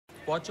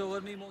Watch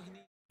over me,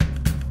 Mohini.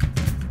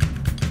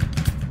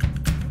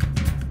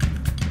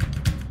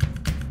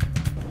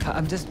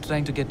 I'm just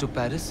trying to get to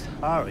Paris.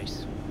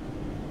 Paris?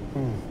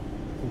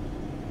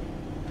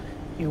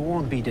 You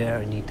won't be there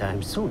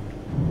anytime soon.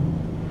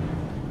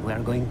 We are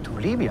going to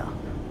Libya.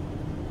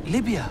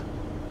 Libya?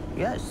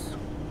 Yes.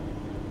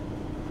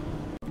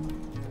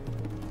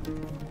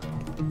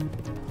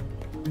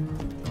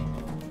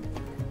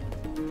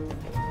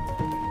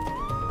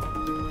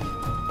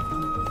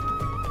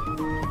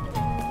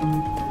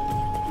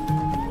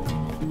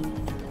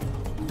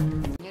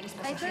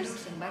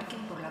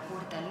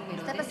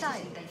 Step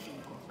aside.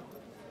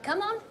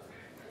 Come on.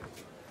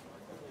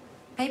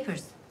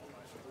 Papers.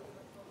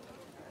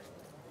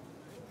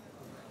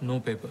 No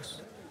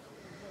papers.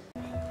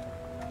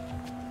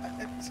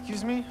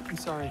 Excuse me? I'm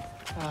sorry.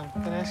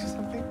 Can I ask you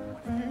something?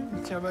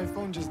 Yeah, my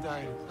phone just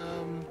died.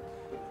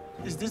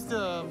 Is this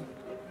the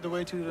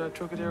way to the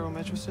Trocadero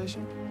metro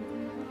station?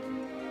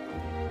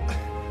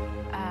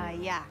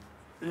 Yeah.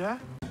 Yeah?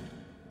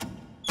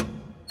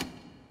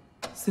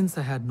 Since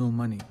I had no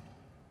money,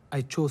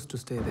 I chose to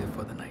stay there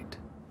for the night.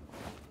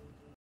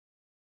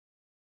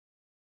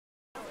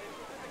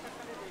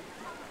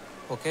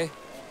 Okay?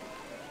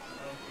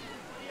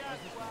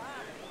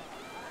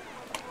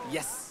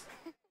 Yes!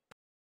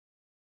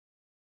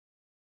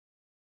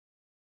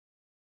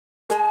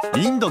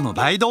 インドの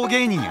大道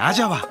芸人ア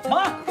ジャは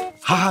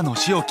母の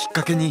死をきっ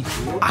かけに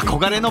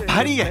憧れの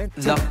パリへ。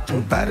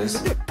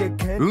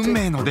運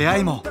命の出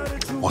会いも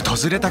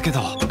訪れたけど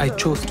I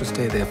chose to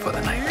stay there for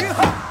the night.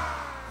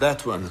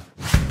 That one.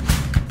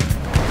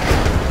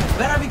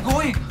 Where are we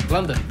going?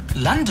 London.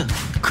 London?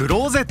 ク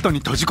ローゼットに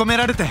閉じ込め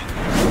られて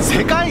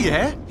世界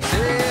へ。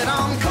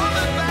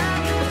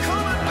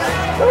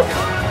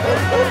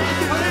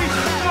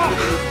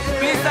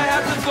Please, I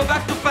have to go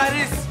back to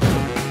Paris.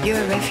 You're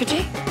a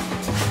refugee?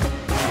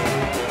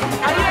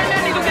 Are you and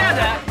Nanny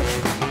together?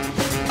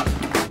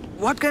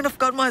 What kind of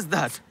karma is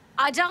that?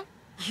 Aja,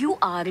 you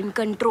are in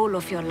control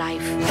of your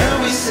life. It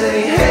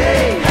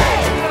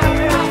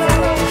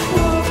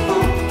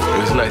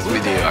was nice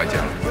meeting you,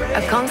 Aja.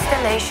 A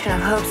constellation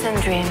of hopes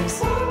and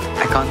dreams.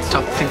 I can't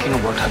stop thinking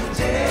about her.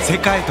 世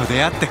界と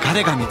出会って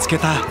彼が見つけ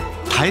た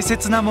大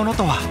切なもの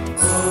とは。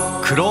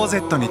クローゼ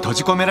ットに閉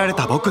じ込められ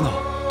た僕の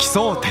奇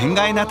想天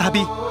外な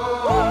旅。